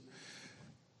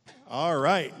All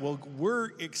right. Well,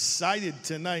 we're excited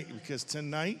tonight because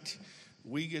tonight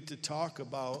we get to talk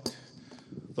about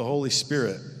the Holy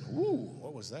Spirit. Ooh,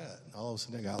 what was that? All of a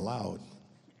sudden it got loud.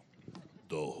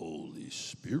 The Holy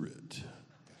Spirit.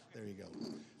 There you go.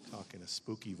 Talking a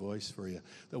spooky voice for you.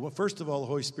 Well, first of all, the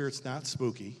Holy Spirit's not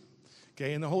spooky.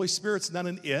 Okay, and the Holy Spirit's not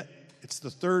an it. It's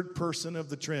the third person of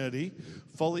the Trinity,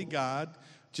 fully God.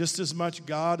 Just as much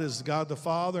God as God the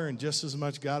Father, and just as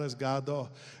much God as God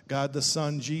the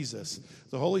Son, Jesus.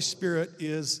 The Holy Spirit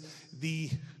is the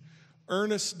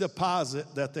earnest deposit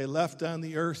that they left on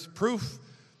the earth, proof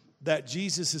that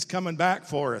Jesus is coming back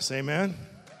for us. Amen?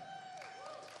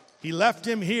 He left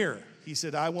him here. He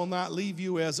said, I will not leave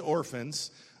you as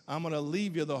orphans. I'm going to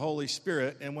leave you the Holy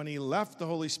Spirit. And when he left the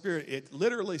Holy Spirit, it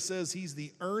literally says he's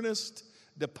the earnest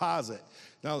deposit.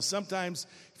 Now, sometimes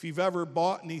if you've ever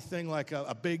bought anything like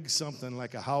a big something,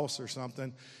 like a house or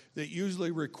something, that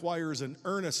usually requires an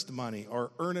earnest money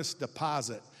or earnest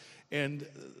deposit. And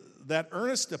that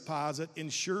earnest deposit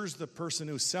ensures the person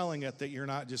who's selling it that you're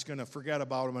not just going to forget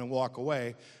about them and walk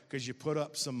away because you put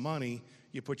up some money.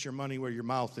 You put your money where your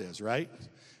mouth is, right?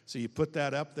 So you put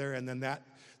that up there, and then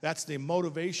that's the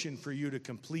motivation for you to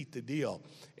complete the deal.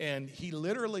 And he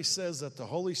literally says that the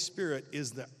Holy Spirit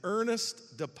is the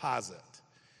earnest deposit.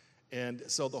 And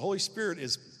so the Holy Spirit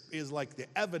is like the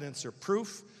evidence or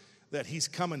proof that he's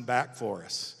coming back for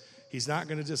us. He's not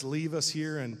going to just leave us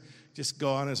here and just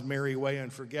go on his merry way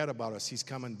and forget about us. He's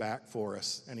coming back for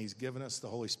us, and he's given us the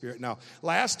Holy Spirit. Now,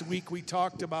 last week we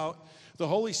talked about the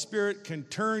Holy Spirit can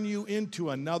turn you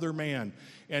into another man.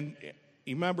 And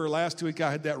you remember last week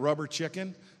I had that rubber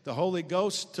chicken? The Holy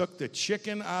Ghost took the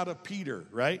chicken out of Peter,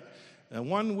 right? And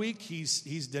one week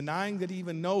he's denying that he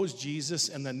even knows Jesus,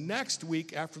 and the next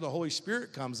week after the Holy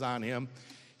Spirit comes on him,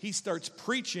 he starts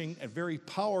preaching very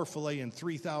powerfully, and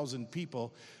 3,000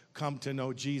 people come to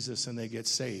know Jesus and they get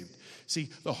saved. See,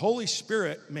 the Holy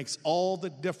Spirit makes all the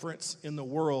difference in the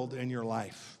world in your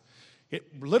life.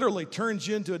 It literally turns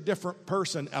you into a different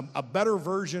person, a better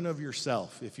version of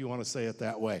yourself, if you want to say it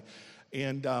that way.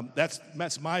 And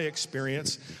that's my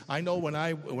experience. I know when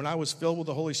I was filled with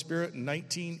the Holy Spirit in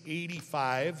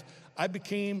 1985, I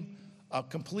became a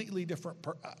completely different,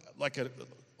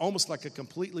 almost like a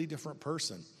completely different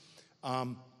person.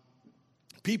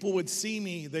 People would see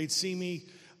me, they'd see me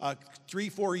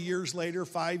 3-4 years later,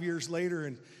 5 years later,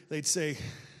 and they'd say,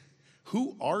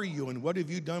 who are you and what have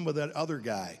you done with that other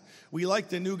guy? We like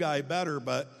the new guy better,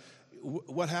 but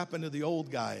what happened to the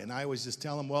old guy? And I always just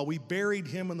tell them, well, we buried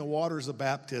him in the waters of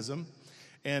baptism,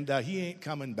 and he ain't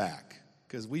coming back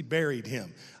because we buried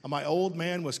him. My old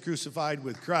man was crucified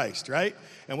with Christ, right?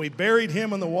 And we buried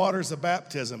him in the waters of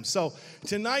baptism. So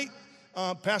tonight,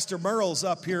 Pastor Merle's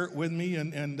up here with me,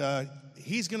 and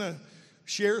he's going to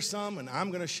share some, and I'm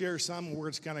going to share some, and we're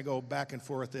just going to go back and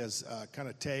forth as kind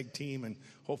of tag team and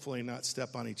hopefully not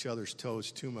step on each other's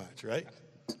toes too much, right?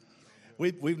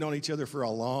 We've known each other for a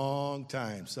long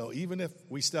time, so even if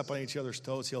we step on each other's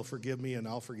toes, he'll forgive me and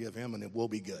I'll forgive him, and it will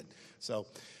be good. So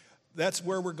that's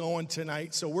where we're going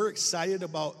tonight. So we're excited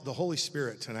about the Holy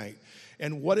Spirit tonight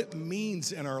and what it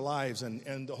means in our lives.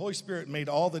 And the Holy Spirit made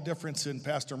all the difference in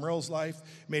Pastor Merle's life,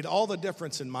 made all the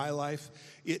difference in my life.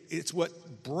 It's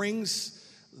what brings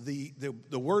the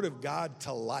Word of God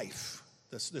to life.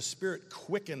 The Spirit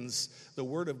quickens the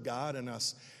Word of God in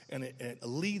us, and it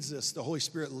leads us. The Holy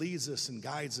Spirit leads us and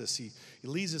guides us. He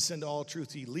leads us into all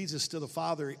truth. He leads us to the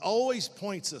Father. He always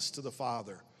points us to the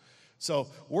Father. So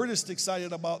we're just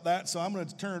excited about that. So I'm going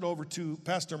to turn it over to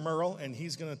Pastor Merle, and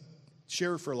he's going to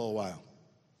share for a little while.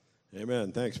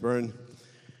 Amen. Thanks, Bern.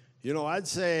 You know, I'd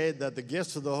say that the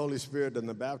gifts of the Holy Spirit and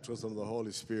the baptism of the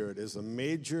Holy Spirit is a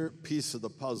major piece of the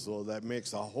puzzle that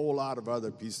makes a whole lot of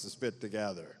other pieces fit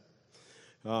together.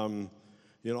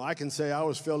 You know, I can say I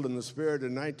was filled in the Spirit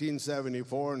in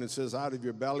 1974, and it says, out of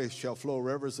your belly shall flow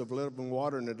rivers of living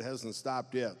water, and it hasn't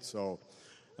stopped yet. So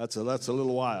that's a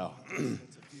little while.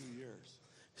 That's a few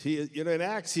years. You know, in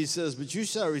Acts, he says, but you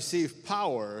shall receive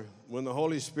power when the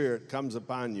Holy Spirit comes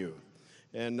upon you.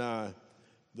 And the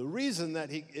reason that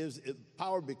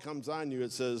power becomes on you,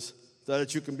 it says,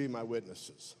 that you can be my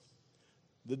witnesses.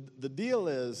 The deal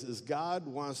is God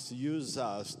wants to use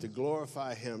us to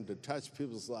glorify him, to touch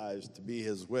people's lives, to be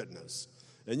his witness.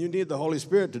 And you need the Holy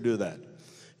Spirit to do that.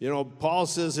 You know, Paul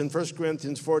says in 1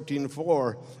 Corinthians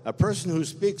 14:4, a person who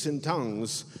speaks in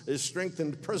tongues is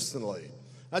strengthened personally.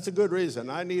 That's a good reason.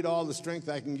 I need all the strength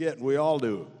I can get. We all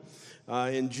do.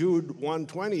 In Jude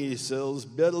 1:20, he says,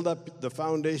 build up the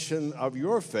foundation of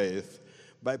your faith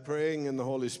by praying in the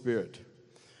Holy Spirit.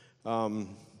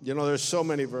 You know, there's so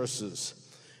many verses.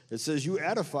 It says, you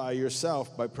edify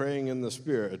yourself by praying in the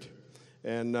Spirit.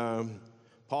 And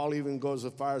Paul even goes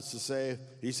as far as to say,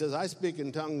 he says, I speak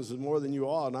in tongues more than you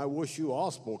all, and I wish you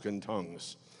all spoke in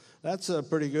tongues. That's a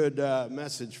pretty good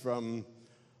message from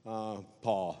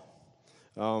Paul.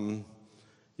 And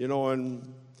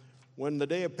when the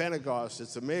day of Pentecost,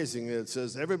 it's amazing. It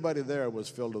says everybody there was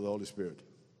filled with the Holy Spirit.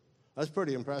 That's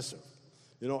pretty impressive.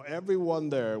 Everyone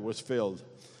there was filled,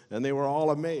 and they were all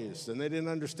amazed, and they didn't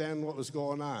understand what was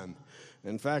going on.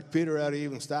 In fact, Peter had to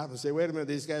even stop and say, wait a minute,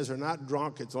 these guys are not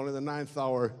drunk. It's only the 9th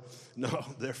hour. No,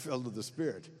 they're filled with the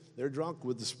Spirit. They're drunk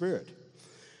with the Spirit.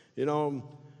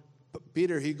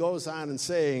 Peter, he goes on and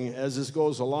saying, as this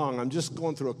goes along, I'm just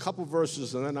going through a couple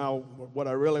verses, and then what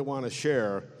I really want to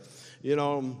share.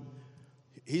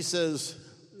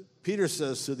 Peter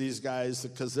says to these guys,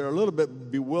 because they're a little bit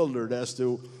bewildered as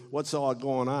to what's all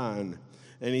going on,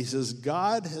 and he says,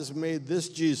 God has made this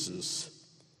Jesus,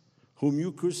 whom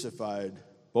you crucified,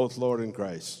 both Lord and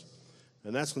Christ.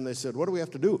 And that's when they said, what do we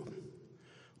have to do?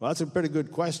 Well, that's a pretty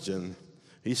good question.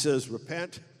 He says,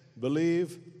 repent,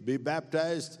 believe, be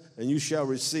baptized, and you shall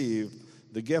receive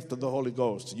the gift of the Holy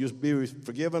Ghost. You'll be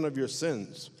forgiven of your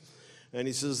sins. And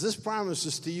he says, this promise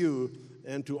is to you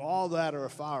and to all that are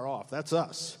afar off. That's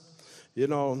us.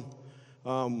 We're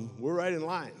right in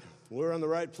line. We're in the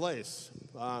right place.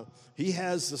 He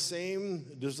has the same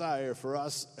desire for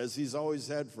us as he's always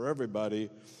had for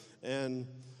everybody. And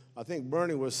I think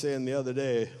Bernie was saying the other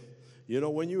day,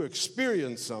 when you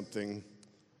experience something,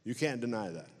 you can't deny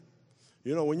that.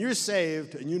 When you're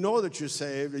saved and you know that you're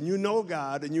saved and you know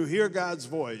God and you hear God's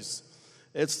voice,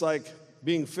 it's like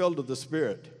being filled with the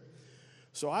Spirit.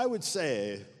 So I would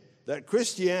say that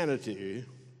Christianity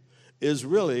is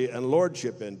really a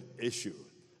lordship issue,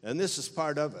 and this is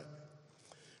part of it.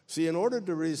 See, in order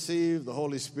to receive the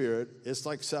Holy Spirit, it's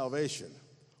like salvation.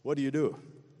 What do?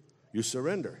 You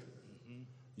surrender. Mm-hmm.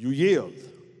 You yield.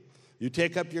 You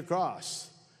take up your cross.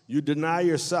 You deny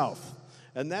yourself.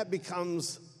 And that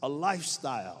becomes a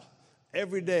lifestyle.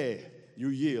 Every day you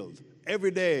yield.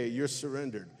 Every day you're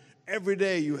surrendered. Every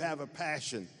day you have a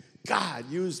passion. God,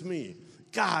 use me.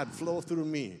 God, flow through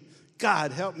me.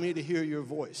 God, help me to hear your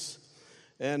voice.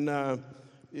 And,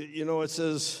 it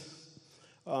says,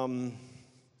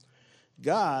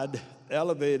 God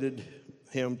elevated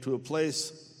him to a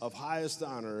place of highest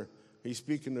honor. He's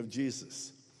speaking of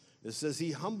Jesus. It says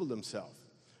he humbled himself.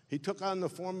 He took on the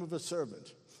form of a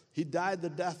servant. He died the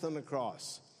death on the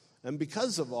cross. And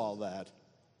because of all that,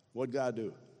 what'd God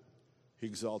do? He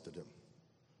exalted him.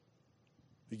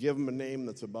 He gave him a name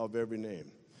that's above every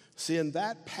name. See, and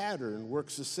that pattern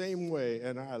works the same way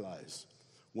in our lives.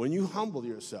 When you humble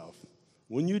yourself,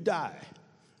 when you die,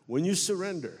 when you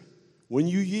surrender, when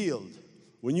you yield,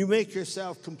 when you make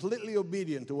yourself completely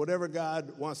obedient to whatever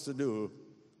God wants to do,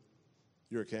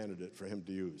 you're a candidate for him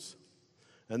to use.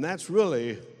 And that's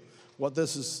really what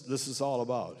this is all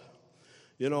about.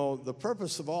 The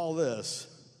purpose of all this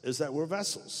is that we're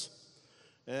vessels.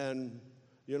 And,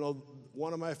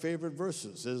 one of my favorite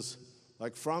verses is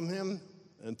like from him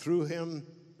and through him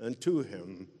and to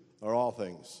him are all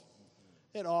things.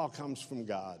 It all comes from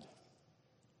God.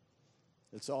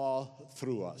 It's all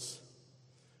through us.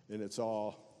 And it's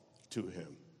all to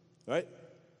him. Right?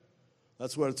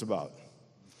 That's what it's about.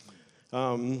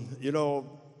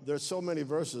 There's so many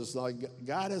verses like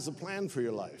God has a plan for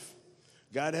your life.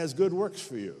 God has good works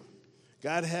for you.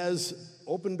 God has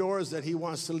open doors that he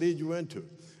wants to lead you into.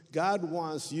 God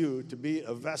wants you to be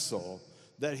a vessel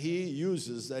that he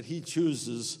uses, that he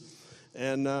chooses.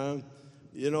 And,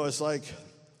 it's like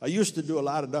I used to do a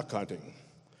lot of duck hunting.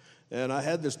 And I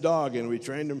had this dog, and we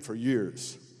trained him for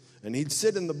years. And he'd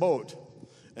sit in the boat,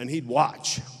 and he'd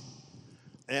watch.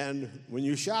 And when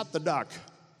you shot the duck,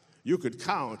 you could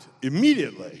count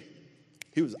immediately.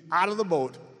 He was out of the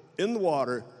boat, in the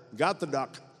water, got the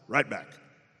duck, right back.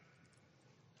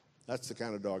 That's the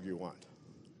kind of dog you want.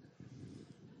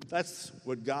 That's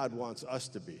what God wants us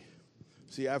to be.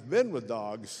 See, I've been with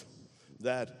dogs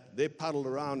that they paddle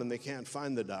around and they can't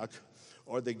find the duck,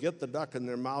 or they get the duck in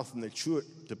their mouth and they chew it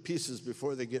to pieces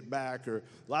before they get back, or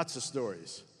lots of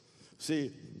stories.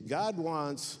 See, God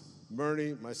wants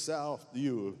Bernie, myself,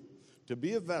 you, to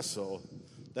be a vessel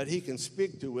that he can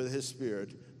speak to with his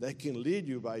Spirit, that can lead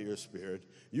you by your Spirit.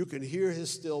 You can hear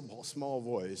his still small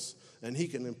voice, and he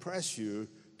can impress you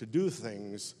to do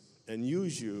things and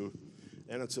use you,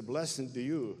 and it's a blessing to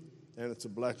you, and it's a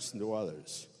blessing to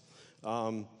others.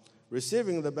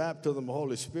 Receiving the baptism of the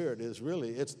Holy Spirit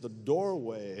it's the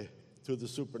doorway to the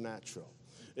supernatural.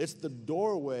 It's the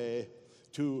doorway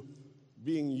to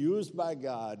being used by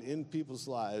God in people's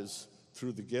lives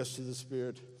through the gifts of the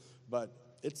Spirit, but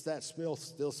it's that still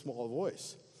small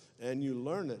voice, and you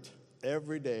learn it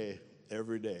every day,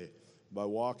 by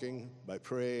walking, by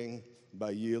praying,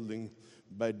 by yielding,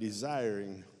 by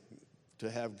desiring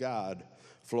to have God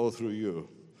flow through you.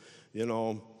 You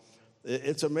know,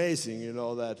 it's amazing, you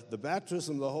know, that the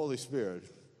baptism of the Holy Spirit,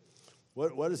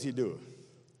 what does he do?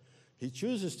 He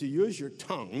chooses to use your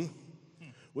tongue,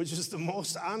 which is the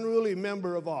most unruly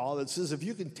member of all. It says if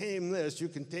you can tame this, you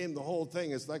can tame the whole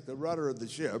thing. It's like the rudder of the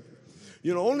ship.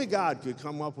 You know, only God could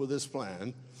come up with this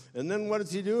plan. And then what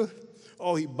does he do?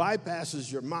 Oh, he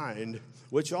bypasses your mind,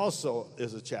 which also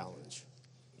is a challenge.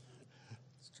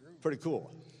 It's true. Pretty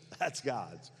cool. That's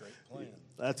God. That's a great plan.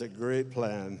 That's a great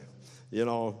plan. You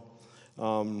know,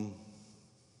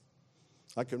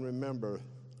 I can remember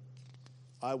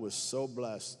I was so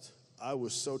blessed. I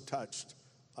was so touched.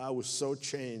 I was so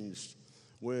changed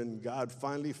when God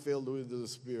finally filled me with the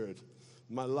Spirit.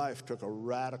 My life took a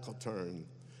radical turn.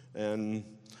 And,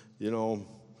 you know,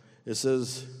 it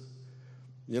says,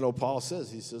 you know, Paul says,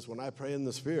 he says, when I pray in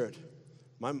the Spirit,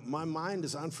 my mind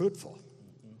is unfruitful.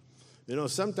 You know,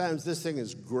 sometimes this thing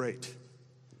is great.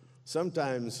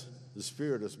 Sometimes the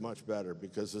Spirit is much better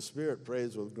because the Spirit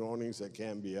prays with groanings that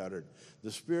can't be uttered.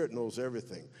 The Spirit knows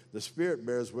everything. The Spirit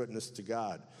bears witness to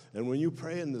God. And when you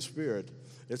pray in the Spirit,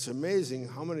 it's amazing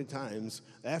how many times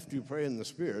after you pray in the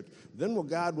Spirit, then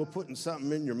God will put in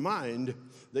something in your mind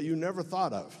that you never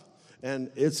thought of.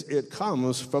 And it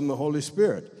comes from the Holy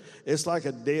Spirit. It's like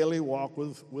a daily walk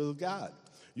with God.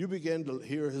 You begin to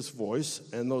hear his voice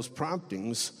and those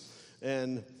promptings.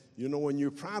 And, you know, when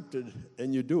you're prompted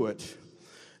and you do it,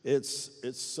 it's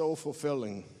so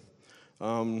fulfilling.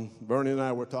 Bernie and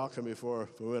I were talking before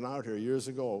we went out here years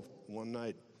ago one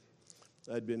night.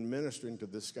 I'd been ministering to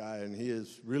this guy, and he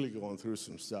is really going through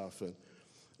some stuff. And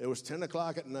it was 10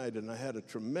 o'clock at night, and I had a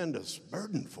tremendous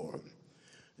burden for him.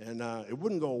 And it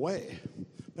wouldn't go away.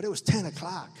 But it was 10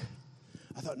 o'clock.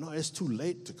 I thought, no, it's too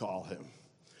late to call him.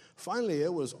 Finally,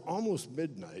 it was almost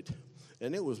midnight,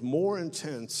 and it was more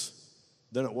intense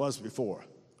than it was before.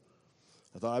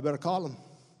 I thought, I better call him.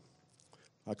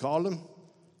 I called him.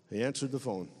 He answered the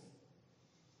phone.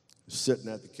 He was sitting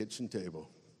at the kitchen table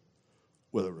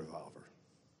with a revolver.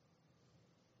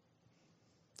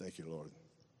 Thank you, Lord.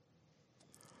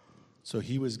 So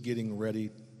he was getting ready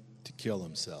to kill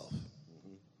himself.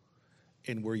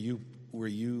 And were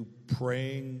you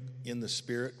praying in the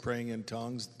Spirit, praying in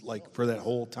tongues, like for that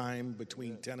whole time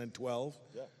between 10 and 12?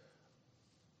 Yeah.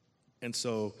 And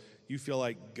so you feel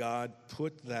like God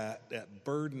put that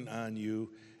burden on you,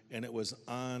 and it was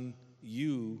on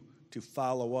you to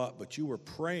follow up. But you were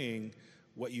praying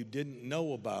what you didn't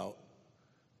know about.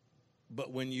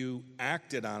 But when you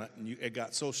acted on it, and it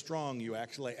got so strong, you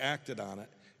actually acted on it.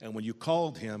 And when you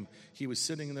called him, he was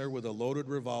sitting there with a loaded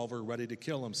revolver ready to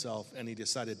kill himself, and he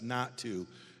decided not to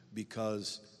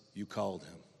because you called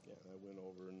him. Yeah, I went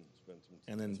over and spent some time.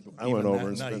 And then I went over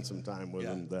and spent some time with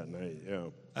him that night, yeah.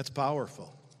 That's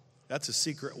powerful. That's a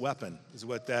secret weapon, is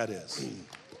what that is.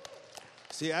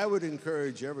 See, I would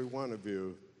encourage every one of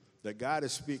you that God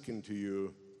is speaking to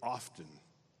you often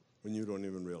when you don't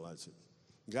even realize it.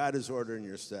 God is ordering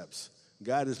your steps.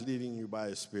 God is leading you by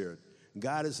his Spirit.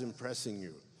 God is impressing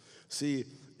you. See,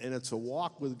 and it's a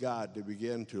walk with God to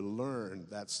begin to learn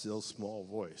that still small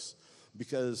voice,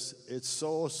 because it's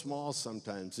so small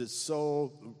sometimes. It's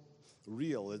so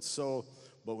real.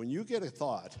 But when you get a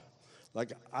thought,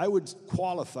 like I would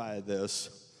qualify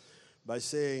this by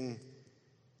saying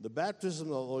the baptism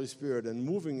of the Holy Spirit and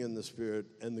moving in the Spirit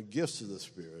and the gifts of the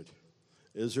Spirit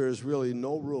is there is really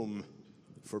no room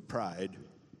for pride,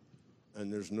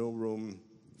 and there's no room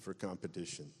for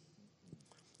competition.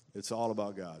 It's all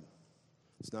about God.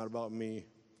 It's not about me.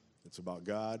 It's about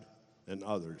God and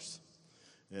others.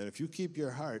 And if you keep your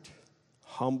heart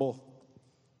humble,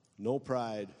 no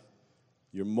pride,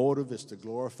 your motive is to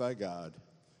glorify God,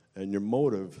 and your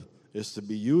motive is to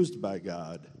be used by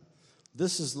God,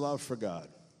 this is love for God,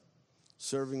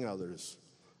 serving others,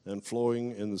 and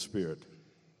flowing in the Spirit.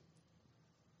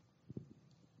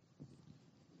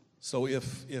 So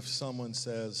if someone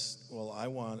says, "Well, I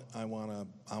want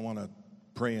to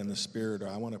pray in the Spirit, or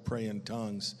I want to pray in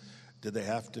tongues," do you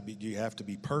have to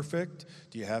be perfect?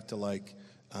 Do you have to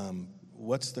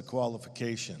what's the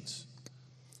qualifications?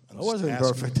 I wasn't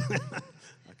perfect.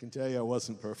 I can tell you I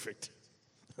wasn't perfect.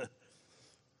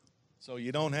 So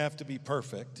you don't have to be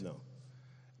perfect. No.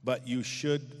 But you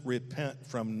should repent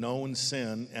from known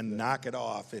sin and knock it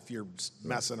off if you're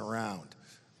messing around.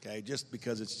 Okay, just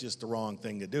because it's just the wrong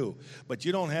thing to do. But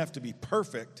you don't have to be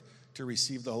perfect to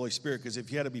receive the Holy Spirit, because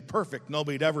if you had to be perfect,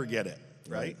 nobody'd ever get it,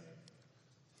 right?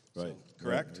 Right. So,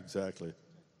 correct? Right, exactly.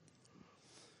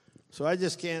 So I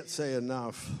just can't say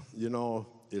enough,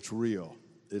 it's real.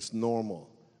 It's normal.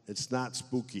 It's not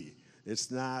spooky.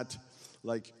 It's not,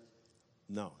 like,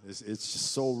 no, it's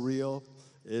just so real.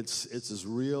 It's as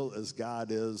real as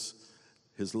God is,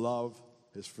 his love,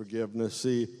 his forgiveness.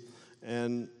 See,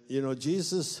 and,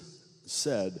 Jesus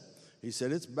said, he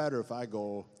said, it's better if I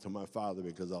go to my Father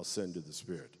because I'll send you the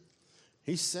Spirit.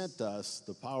 He sent us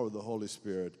the power of the Holy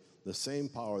Spirit, the same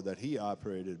power that he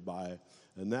operated by,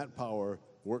 and that power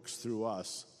works through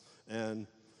us. And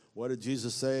what did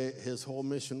Jesus say his whole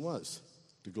mission was?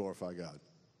 To glorify God.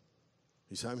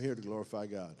 He said, I'm here to glorify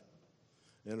God.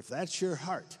 And if that's your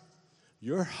heart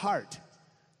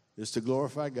is to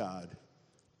glorify God,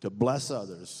 to bless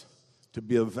others, to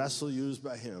be a vessel used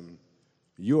by him,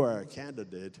 you are a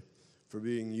candidate for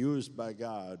being used by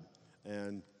God.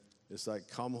 And it's like,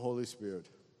 come, Holy Spirit,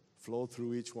 flow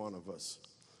through each one of us.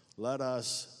 Let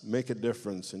us make a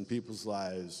difference in people's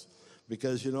lives.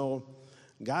 Because,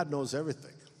 God knows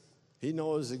everything. He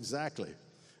knows exactly.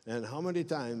 And how many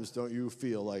times don't you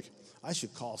feel like, I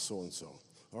should call so-and-so,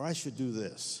 or I should do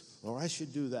this, or I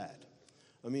should do that?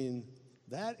 I mean,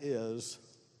 that is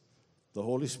the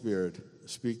Holy Spirit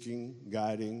speaking,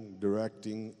 guiding,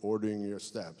 directing, ordering your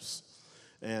steps.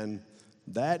 And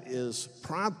that is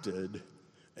prompted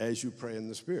as you pray in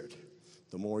the Spirit.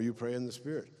 The more you pray in the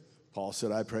Spirit. Paul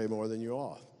said, I pray more than you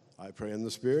all. I pray in the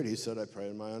Spirit. He said, I pray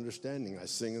in my understanding. I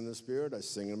sing in the Spirit. I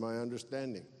sing in my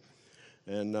understanding.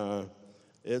 And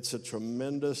it's a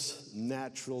tremendous,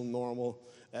 natural, normal.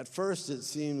 At first, it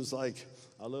seems like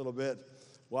a little bit,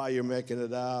 while you're making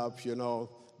it up,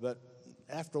 but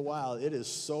after a while, it is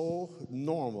so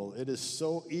normal. It is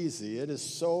so easy. It is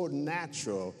so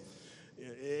natural.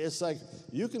 It's like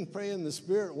you can pray in the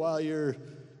Spirit while you're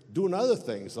doing other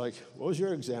things. Like, what was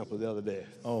your example the other day?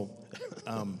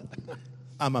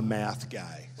 I'm a math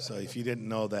guy. So if you didn't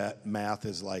know that, math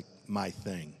is like my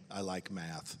thing. I like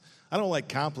math. I don't like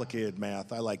complicated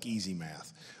math. I like easy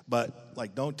math. But,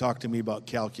 don't talk to me about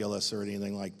calculus or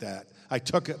anything like that. I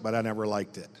took it, but I never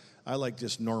liked it. I like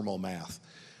just normal math.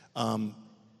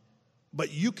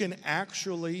 But you can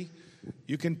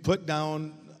put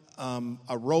down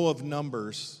a row of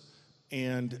numbers,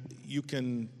 and you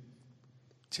can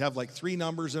have 3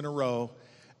 numbers in a row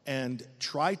and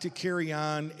try to carry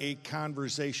on a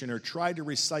conversation or try to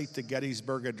recite the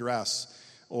Gettysburg Address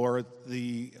or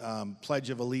the Pledge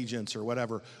of Allegiance or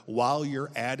whatever while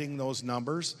you're adding those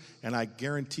numbers. And I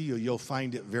guarantee you'll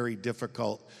find it very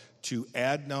difficult to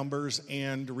add numbers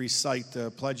and recite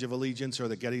the Pledge of Allegiance or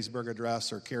the Gettysburg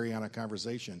Address or carry on a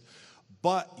conversation.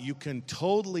 But you can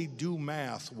totally do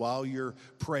math while you're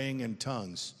praying in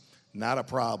tongues. Not a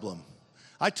problem.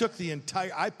 I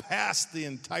passed the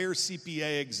entire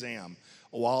CPA exam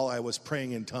while I was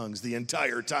praying in tongues the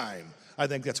entire time. I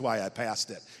think that's why I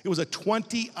passed it. It was a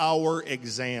 20-hour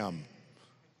exam.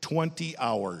 20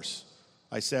 hours.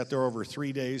 I sat there over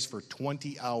 3 days for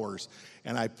 20 hours,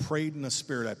 and I prayed in the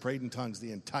Spirit. I prayed in tongues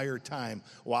the entire time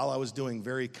while I was doing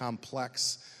very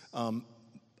complex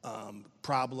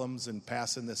problems and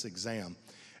passing this exam.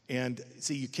 And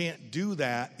see, you can't do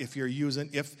that if you're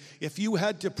if you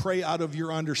had to pray out of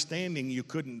your understanding, you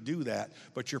couldn't do that,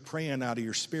 but you're praying out of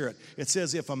your spirit. It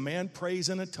says if a man prays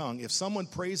in a tongue, if someone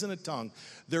prays in a tongue,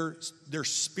 their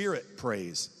spirit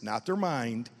prays, not their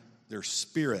mind, their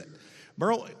spirit.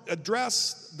 Merle,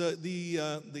 address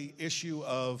the issue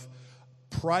of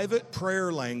private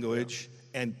prayer language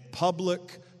and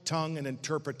public tongue and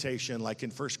interpretation, like in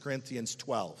 1 Corinthians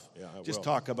 12. Yeah, just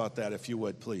talk about that if you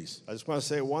would, please. I just want to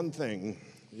say one thing.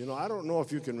 I don't know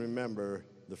if you can remember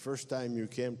the first time you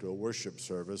came to a worship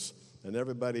service and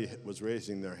everybody was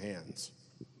raising their hands.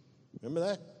 Remember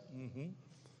that? Mm-hmm.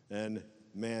 And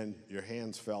man, your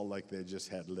hands felt like they just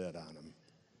had lead on them,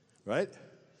 right?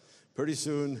 Pretty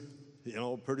soon,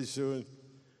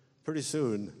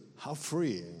 how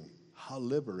freeing, how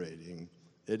liberating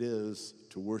it is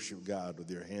to worship God with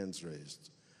your hands raised.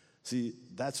 See,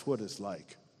 that's what it's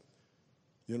like.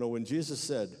 When Jesus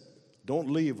said, don't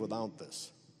leave without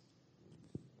this,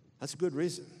 that's a good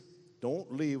reason.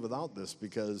 Don't leave without this,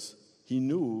 because he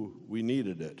knew we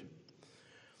needed it.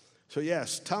 So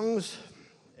yes, tongues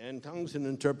and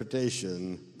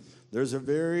interpretation, there's a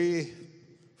very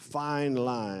fine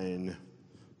line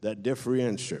that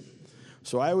differentiates.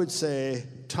 So I would say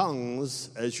tongues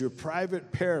as your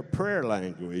private prayer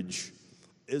language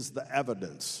is the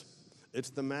evidence.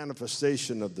 It's the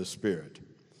manifestation of the Spirit.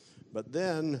 But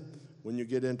then when you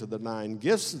get into the 9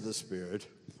 gifts of the Spirit,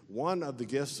 one of the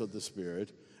gifts of the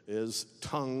Spirit is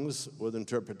tongues with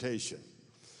interpretation.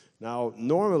 Now,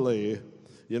 normally,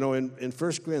 in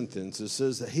 1 Corinthians, it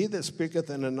says that he that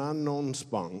speaketh in an unknown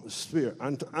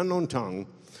tongue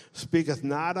speaketh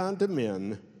not unto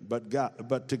men,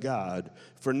 but to God,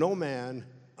 for no man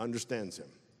understands him.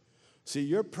 See,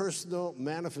 your personal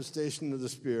manifestation of the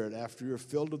Spirit after you're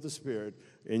filled with the Spirit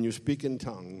and you speak in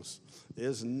tongues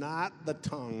is not the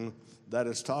tongue that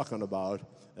it's talking about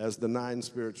as the 9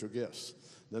 spiritual gifts.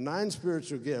 The 9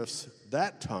 spiritual gifts,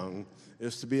 that tongue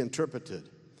is to be interpreted.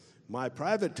 My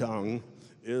private tongue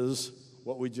is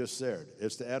what we just said.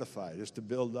 It's to edify. It's to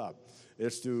build up.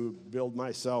 It's to build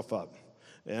myself up.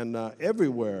 And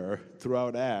everywhere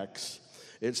throughout Acts,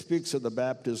 it speaks of the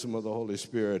baptism of the Holy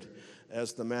Spirit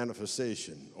as the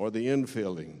manifestation or the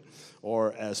infilling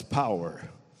or as power.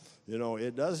 You know,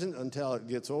 it doesn't until it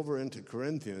gets over into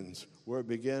Corinthians where it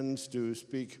begins to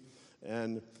speak.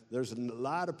 And there's a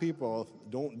lot of people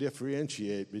don't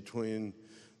differentiate between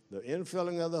the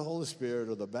infilling of the Holy Spirit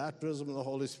or the baptism of the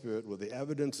Holy Spirit with the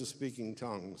evidence of speaking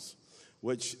tongues,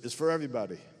 which is for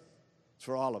everybody. It's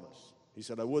for all of us. He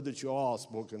said, I would that you all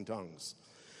spoke in tongues.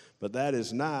 But that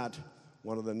is not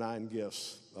one of the 9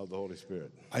 gifts of the Holy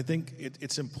Spirit. I think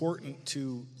it's important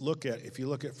to look at, if you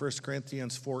look at 1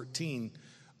 Corinthians 14,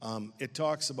 it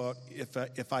talks about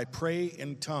if I pray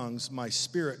in tongues, my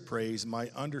spirit prays, my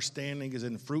understanding is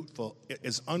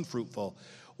unfruitful.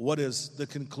 What is the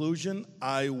conclusion?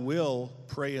 I will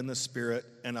pray in the Spirit,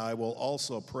 and I will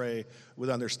also pray with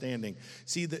understanding.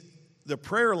 See, the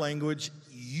prayer language,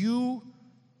 you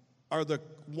are the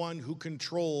one who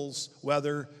controls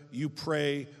whether you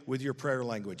pray with your prayer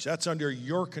language. That's under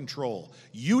your control.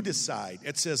 You decide.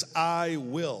 It says, I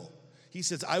will. He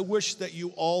says, I wish that you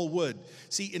all would.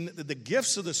 See, in the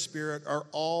gifts of the Spirit are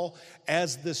all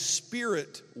as the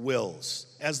Spirit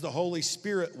wills, as the Holy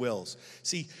Spirit wills.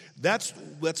 See, that's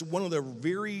one of the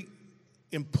very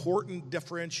important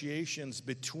differentiations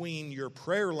between your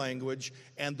prayer language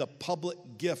and the public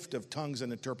gift of tongues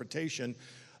and interpretation.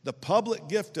 The public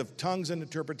gift of tongues and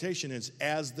interpretation is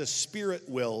as the Spirit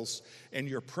wills, and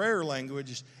your prayer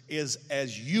language is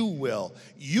as you will.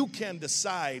 You can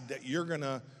decide that you're going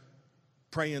to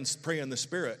pray in the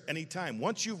Spirit anytime.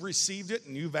 Once you've received it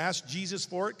and you've asked Jesus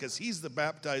for it, because he's the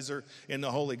baptizer in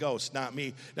the Holy Ghost, not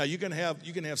me. Now you can have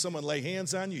someone lay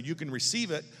hands on you. You can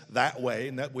receive it that way,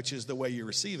 and that which is the way you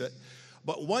receive it.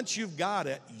 But once you've got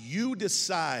it, you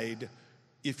decide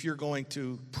if you're going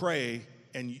to pray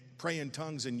in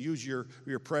tongues and use your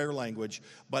prayer language.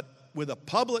 But with a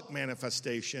public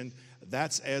manifestation,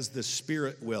 that's as the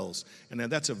Spirit wills. And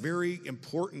that's a very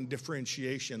important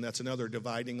differentiation. That's another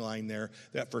dividing line there,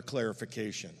 that for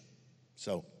clarification.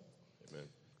 So, amen.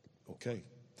 Okay.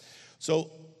 So,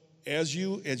 as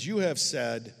you have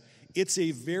said, it's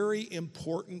a very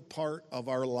important part of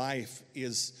our life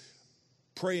is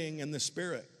praying in the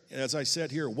Spirit. As I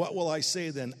said here, what will I say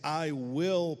then? I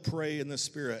will pray in the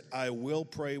Spirit. I will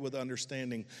pray with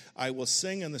understanding. I will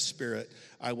sing in the Spirit.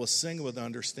 I will sing with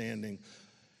understanding.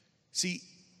 See,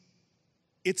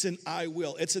 it's an I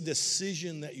will. It's a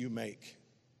decision that you make.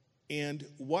 And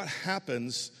what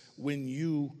happens when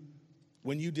you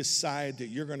decide that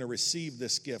you're going to receive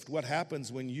this gift? What happens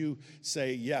when you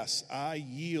say, yes, I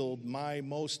yield my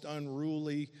most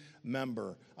unruly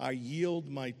member. I yield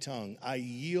my tongue.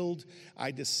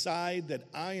 I decide that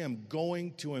I am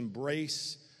going to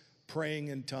embrace praying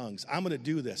in tongues. I'm going to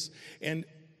do this. And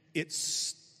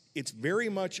it's very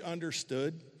much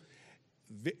understood.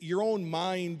 Your own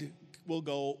mind will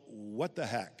go, what the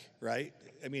heck, right?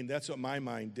 I mean, that's what my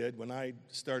mind did when I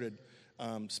started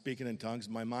speaking in tongues.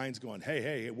 My mind's going,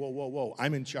 hey, whoa,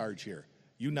 I'm in charge here.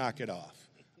 You knock it off.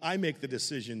 I make the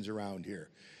decisions around here.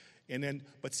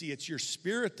 But see, it's your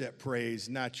spirit that prays,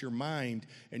 not your mind.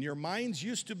 And your mind's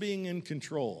used to being in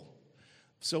control.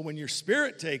 So when your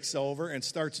spirit takes over and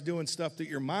starts doing stuff that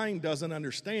your mind doesn't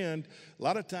understand, a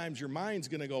lot of times your mind's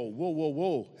going to go,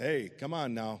 whoa, hey, come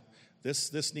on now.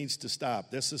 This needs to stop.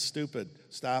 This is stupid.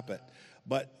 Stop it.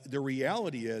 But the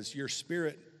reality is your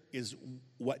spirit is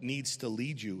what needs to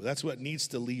lead you. That's what needs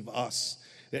to lead us.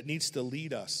 It needs to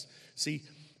lead us. See,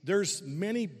 there's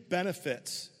many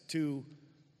benefits to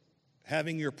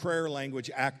having your prayer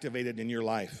language activated in your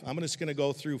life. I'm just going to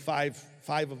go through five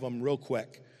of them real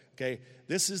quick. Okay?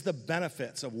 This is the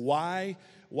benefits of why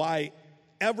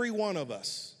every one of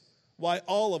us, why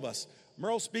all of us.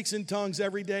 Merle speaks in tongues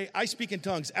every day. I speak in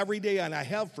tongues every day, and I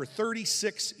have for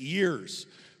 36 years.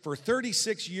 For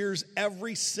 36 years,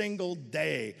 every single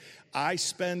day, I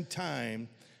spend time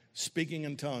speaking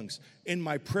in tongues in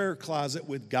my prayer closet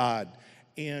with God.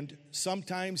 And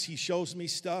sometimes he shows me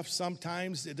stuff.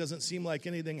 Sometimes it doesn't seem like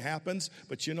anything happens.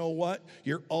 But you know what?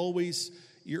 You're always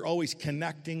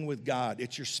connecting with God.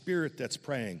 It's your spirit that's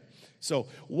praying. So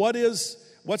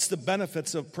what's the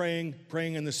benefits of praying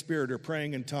in the Spirit or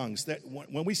praying in tongues? That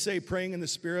when we say praying in the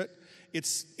Spirit,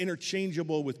 it's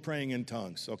interchangeable with praying in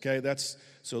tongues. Okay,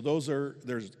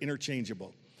 they're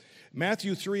interchangeable.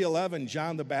 Matthew 3:11,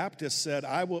 John the Baptist said,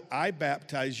 I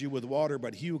baptize you with water,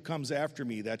 but he who comes after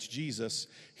me, that's Jesus,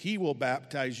 he will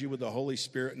baptize you with the Holy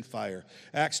Spirit and fire.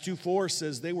 Acts 2:4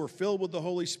 says they were filled with the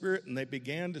Holy Spirit and they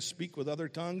began to speak with other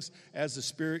tongues as the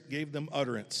Spirit gave them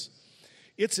utterance.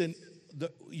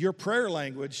 Your prayer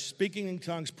language, speaking in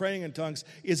tongues, praying in tongues,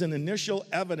 is an initial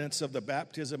evidence of the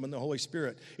baptism in the Holy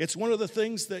Spirit. It's one of the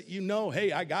things that you know,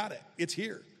 hey, I got it. It's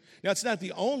here. Now, it's not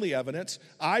the only evidence.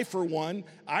 For one,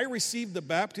 I received the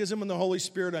baptism in the Holy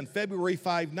Spirit on February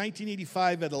 5,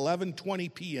 1985 at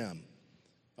 11:20 p.m.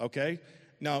 Okay?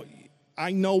 Now,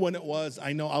 I know when it was.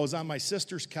 I know I was on my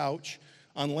sister's couch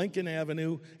on Lincoln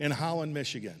Avenue in Holland,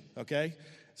 Michigan. Okay?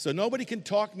 So nobody can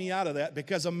talk me out of that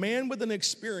because a man with an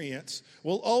experience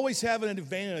will always have an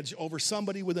advantage over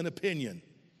somebody with an opinion.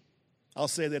 I'll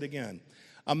say that again.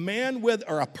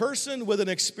 A person with an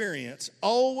experience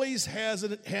always has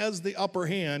the upper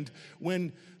hand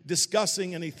when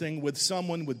discussing anything with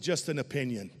someone with just an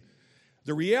opinion.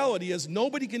 The reality is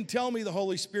nobody can tell me the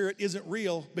Holy Spirit isn't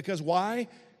real because why?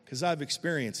 Because I've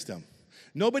experienced him.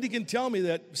 Nobody can tell me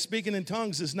that speaking in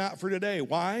tongues is not for today.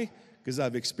 Why? Because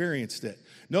I've experienced it.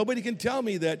 Nobody can tell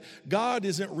me that God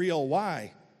isn't real.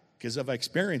 Why? Because I've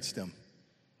experienced him.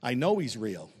 I know he's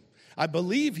real. I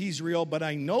believe he's real, but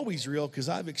I know he's real because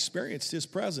I've experienced his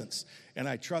presence. And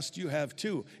I trust you have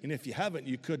too. And if you haven't,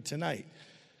 you could tonight.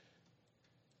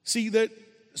 See that,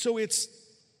 so it's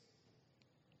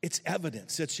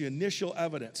evidence. It's the initial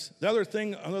evidence. The other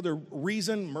thing, another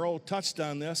reason, Merle touched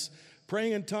on this,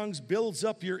 praying in tongues builds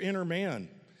up your inner man.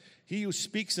 He who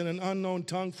speaks in an unknown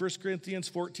tongue, 1 Corinthians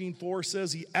 14:4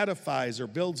 says he edifies or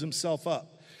builds himself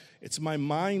up. It's my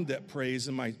mind that prays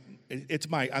and my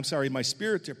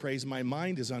spirit that prays, my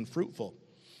mind is unfruitful.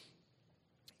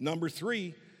 Number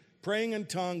 3, praying in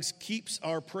tongues keeps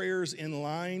our prayers in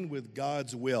line with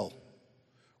God's will.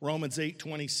 Romans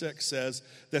 8:26 says,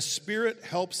 the Spirit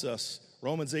helps us,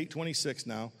 Romans 8:26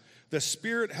 now, the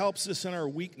Spirit helps us in our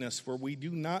weakness, for we do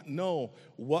not know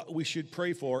what we should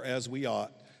pray for as we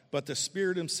ought. But the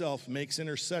Spirit himself makes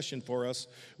intercession for us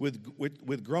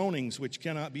with groanings which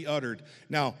cannot be uttered.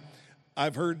 Now,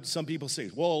 I've heard some people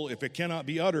say, well, if it cannot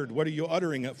be uttered, what are you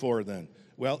uttering it for then?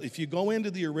 Well, if you go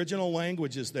into the original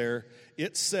languages there,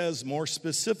 it says more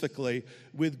specifically,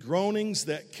 with groanings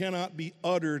that cannot be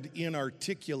uttered in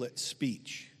articulate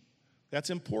speech. That's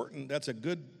important. That's a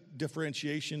good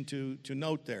differentiation to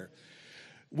note there.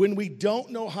 When we don't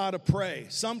know how to pray,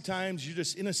 sometimes you're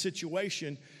just in a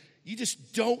situation, you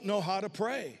just don't know how to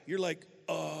pray. You're like,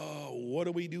 what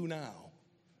do we do now?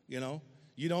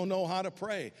 You don't know how to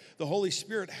pray. The Holy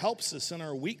Spirit helps us in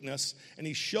our weakness, and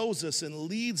he shows us and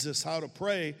leads us how to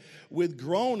pray with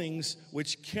groanings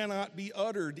which cannot be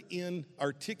uttered in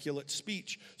articulate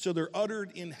speech. So they're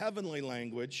uttered in heavenly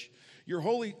language.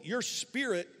 Your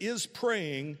spirit is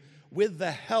praying with the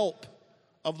help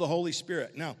of the Holy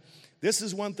Spirit. Now, this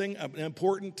is one thing, an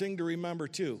important thing to remember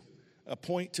too, a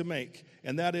point to make,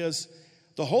 and that is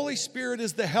the Holy Spirit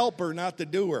is the helper, not the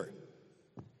doer.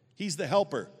 He's the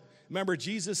helper. Remember,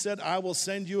 Jesus said, I will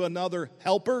send you another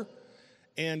helper.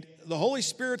 And the Holy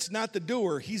Spirit's not the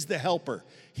doer, he's the helper.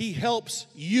 He helps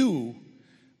you.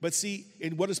 But see,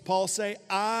 and what does Paul say?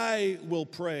 I will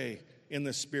pray in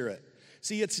the Spirit.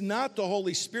 See, it's not the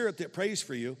Holy Spirit that prays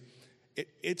for you.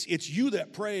 It's you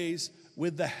that prays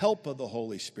with the help of the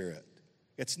Holy Spirit.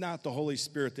 It's not the Holy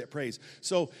Spirit that prays.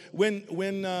 So when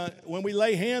we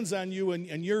lay hands on you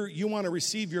and you want to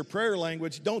receive your prayer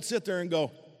language, don't sit there and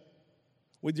go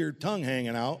with your tongue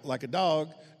hanging out like a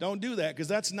dog. Don't do that, because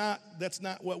that's not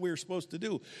what we're supposed to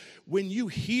do. When you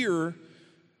hear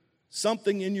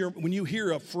something when you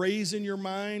hear a phrase in your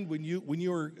mind, when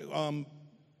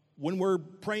we're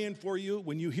praying for you,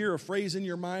 when you hear a phrase in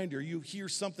your mind or you hear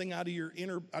something out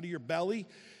of your belly,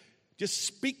 just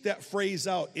speak that phrase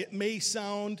out. It may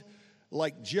sound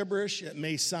like gibberish, it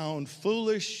may sound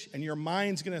foolish, and your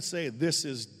mind's going to say, this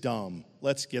is dumb.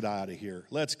 Let's get out of here.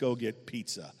 Let's go get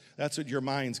pizza. That's what your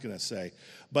mind's going to say.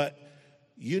 But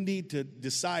you need to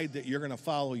decide that you're going to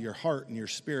follow your heart and your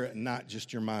spirit and not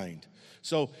just your mind.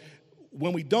 So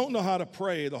when we don't know how to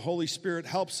pray, the Holy Spirit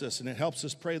helps us, and it helps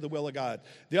us pray the will of God.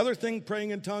 The other thing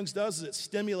praying in tongues does is it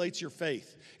stimulates your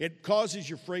faith. It causes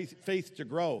your faith to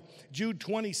grow. Jude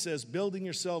 20 says, building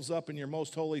yourselves up in your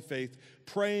most holy faith,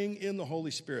 praying in the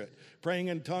Holy Spirit. Praying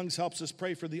in tongues helps us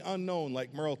pray for the unknown,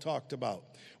 like Merle talked about.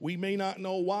 We may not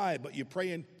know why, but you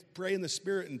pray in the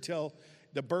Spirit until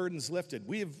the burden's lifted.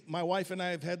 My wife and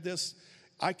I have had this.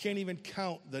 I can't even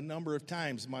count the number of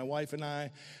times my wife and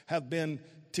I have been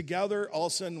together. All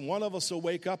of a sudden, one of us will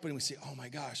wake up and we say, oh my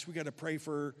gosh, we got to pray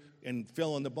for, and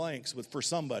fill in the blanks for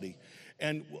somebody.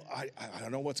 And I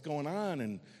don't know what's going on.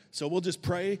 And So we'll just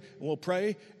pray, and we'll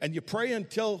pray, and you pray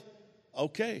until,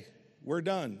 okay, we're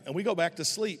done. And we go back to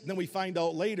sleep. And then we find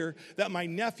out later that my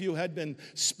nephew had been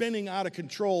spinning out of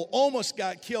control, almost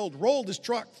got killed, rolled his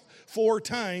truck 4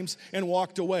 times, and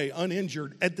walked away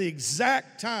uninjured at the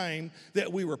exact time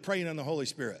that we were praying on the Holy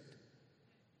Spirit.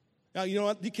 Now, you know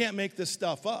what? You can't make this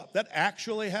stuff up. That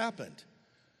actually happened.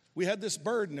 We had this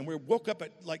burden, and we woke up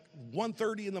at like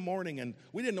 1:30 in the morning, and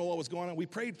we didn't know what was going on. We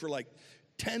prayed for like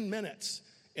 10 minutes,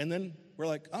 and then we're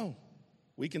like, oh,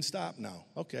 we can stop now.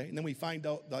 Okay. And then we find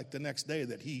out like the next day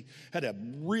that he had a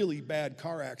really bad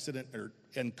car accident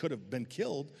and could have been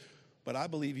killed. But I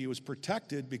believe he was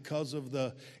protected because of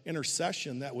the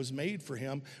intercession that was made for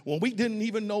him when we didn't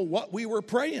even know what we were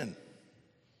praying.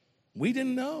 We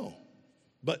didn't know.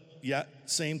 But yet,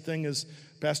 same thing as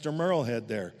Pastor Merle had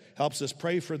there. Helps us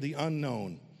pray for the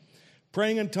unknown.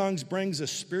 Praying in tongues brings a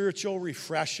spiritual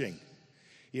refreshing.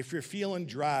 If you're feeling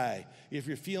dry, if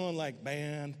you're feeling like,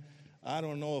 man, I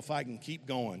don't know if I can keep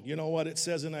going. You know what it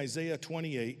says in Isaiah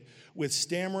 28? With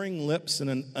stammering lips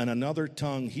and another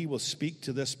tongue, he will speak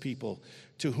to this people,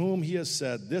 to whom he has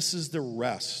said, this is the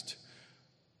rest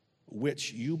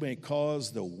which you may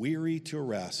cause the weary to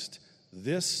rest.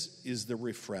 This is the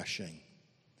refreshing.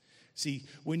 See,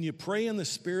 when you pray in the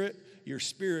Spirit, your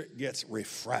spirit gets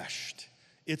refreshed.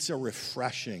 It's a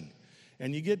refreshing.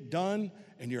 And you get done,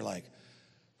 and you're like,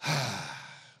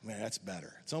 man, that's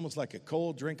better. It's almost like a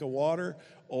cold drink of water,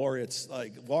 or it's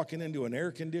like walking into an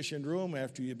air-conditioned room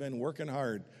after you've been working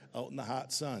hard out in the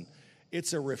hot sun.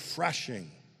 It's a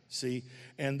refreshing, see?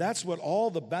 And that's what all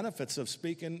the benefits of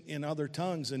speaking in other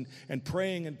tongues and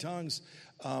praying in tongues,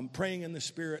 praying in the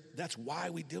Spirit, that's why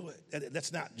we do it.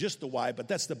 That's not just the why, but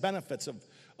that's the benefits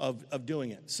of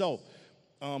doing it. So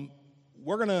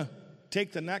we're going to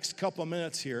take the next couple of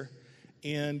minutes here,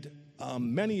 and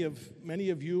many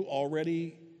of you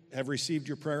already have received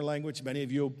your prayer language. Many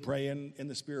of you pray in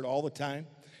the Spirit all the time.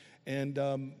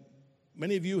 And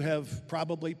many of you have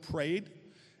probably prayed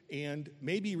and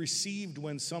maybe received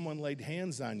when someone laid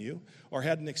hands on you or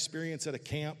had an experience at a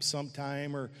camp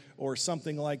sometime or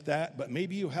something like that. But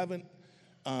maybe you haven't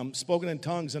spoken in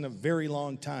tongues in a very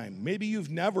long time. Maybe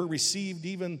you've never received,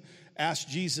 even asked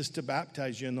Jesus to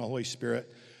baptize you in the Holy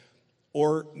Spirit.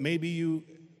 Or maybe you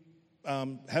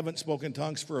haven't spoken in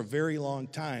tongues for a very long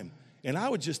time. And I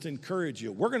would just encourage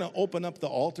you. We're going to open up the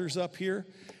altars up here.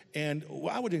 And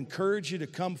I would encourage you to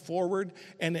come forward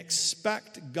and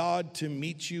expect God to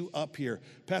meet you up here.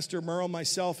 Pastor Merle,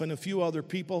 myself, and a few other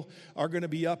people are going to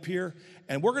be up here.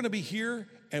 And we're going to be here,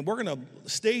 and we're going to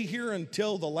stay here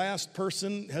until the last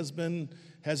person has been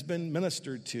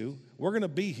ministered to. We're going to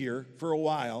be here for a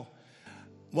while.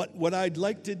 What I'd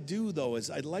like to do, though,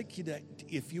 is I'd like you to,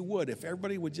 if you would, if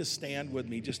everybody would just stand with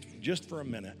me just for a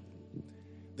minute.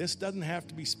 This doesn't have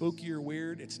to be spooky or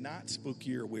weird. It's not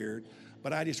spooky or weird.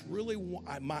 But I just really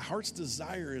want, my heart's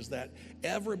desire is that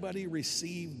everybody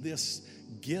receive this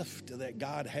gift that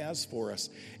God has for us.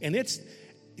 And it's,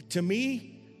 to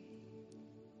me,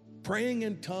 praying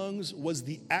in tongues was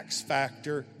the X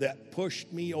factor that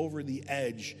pushed me over the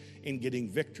edge in getting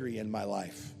victory in my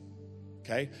life.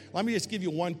 Okay? Let me just give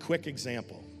you one quick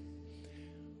example.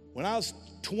 When I was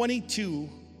 22,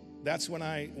 that's when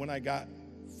I got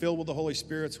filled with the Holy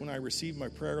Spirit, when I received my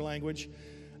prayer language.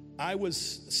 I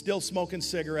was still smoking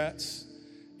cigarettes,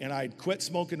 and I'd quit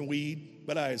smoking weed,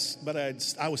 but I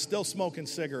was still smoking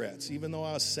cigarettes, even though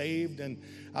I was saved and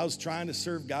I was trying to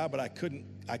serve God, but I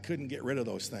couldn't get rid of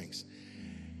those things.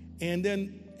 And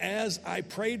then as I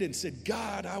prayed and said,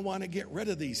 God, I want to get rid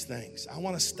of these things. I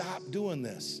want to stop doing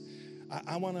this.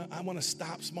 I want to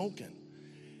stop smoking.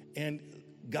 And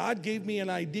God gave me an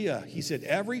idea. He said,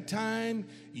 every time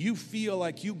you feel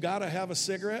like you got to have a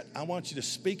cigarette, I want you to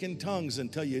speak in tongues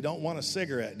until you don't want a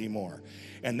cigarette anymore.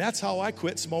 And that's how I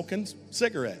quit smoking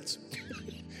cigarettes.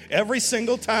 Every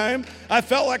single time I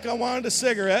felt like I wanted a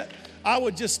cigarette, I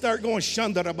would just start going,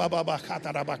 and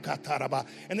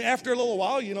after a little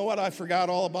while, you know what? I forgot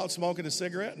all about smoking a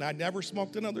cigarette, and I never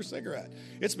smoked another cigarette.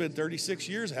 It's been 36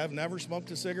 years. I have never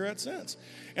smoked a cigarette since.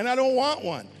 And I don't want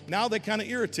one. Now they kind of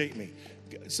irritate me.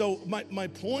 So my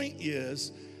point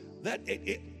is that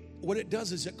what it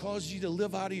does is it causes you to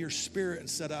live out of your spirit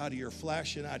instead of out of your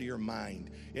flesh and out of your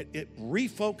mind. It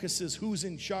refocuses who's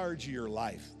in charge of your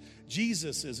life.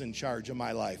 Jesus is in charge of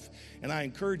my life. And I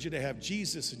encourage you to have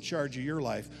Jesus in charge of your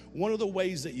life. One of the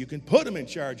ways that you can put him in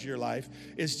charge of your life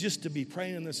is just to be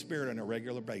praying in the Spirit on a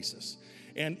regular basis.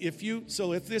 And if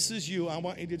this is you, I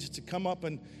want you to just to come up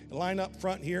and line up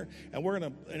front here, and we're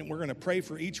gonna pray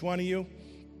for each one of you.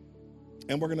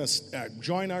 And we're going to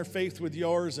join our faith with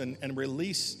yours and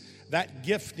release that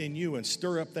gift in you and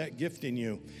stir up that gift in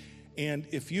you. And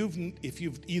if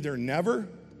you've either never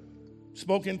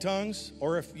spoken tongues,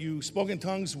 or if you spoke in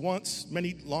tongues once,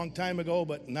 long time ago,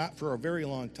 but not for a very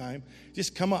long time,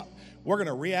 just come up. We're going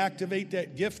to reactivate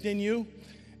that gift in you.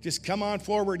 Just come on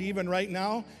forward even right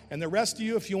now. And the rest of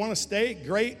you, if you want to stay,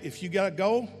 great. If you got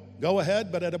to go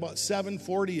ahead. But at about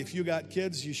 7:40, if you got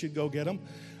kids, you should go get them.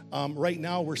 Right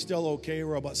now, we're still okay.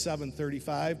 We're about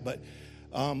 7:35, but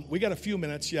we got a few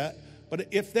minutes yet. But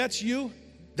if that's you,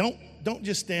 don't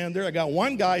just stand there. I got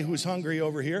one guy who's hungry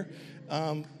over here.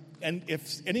 And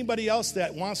if anybody else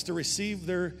that wants to receive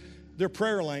their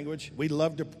prayer language, we'd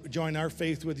love to join our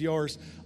faith with yours.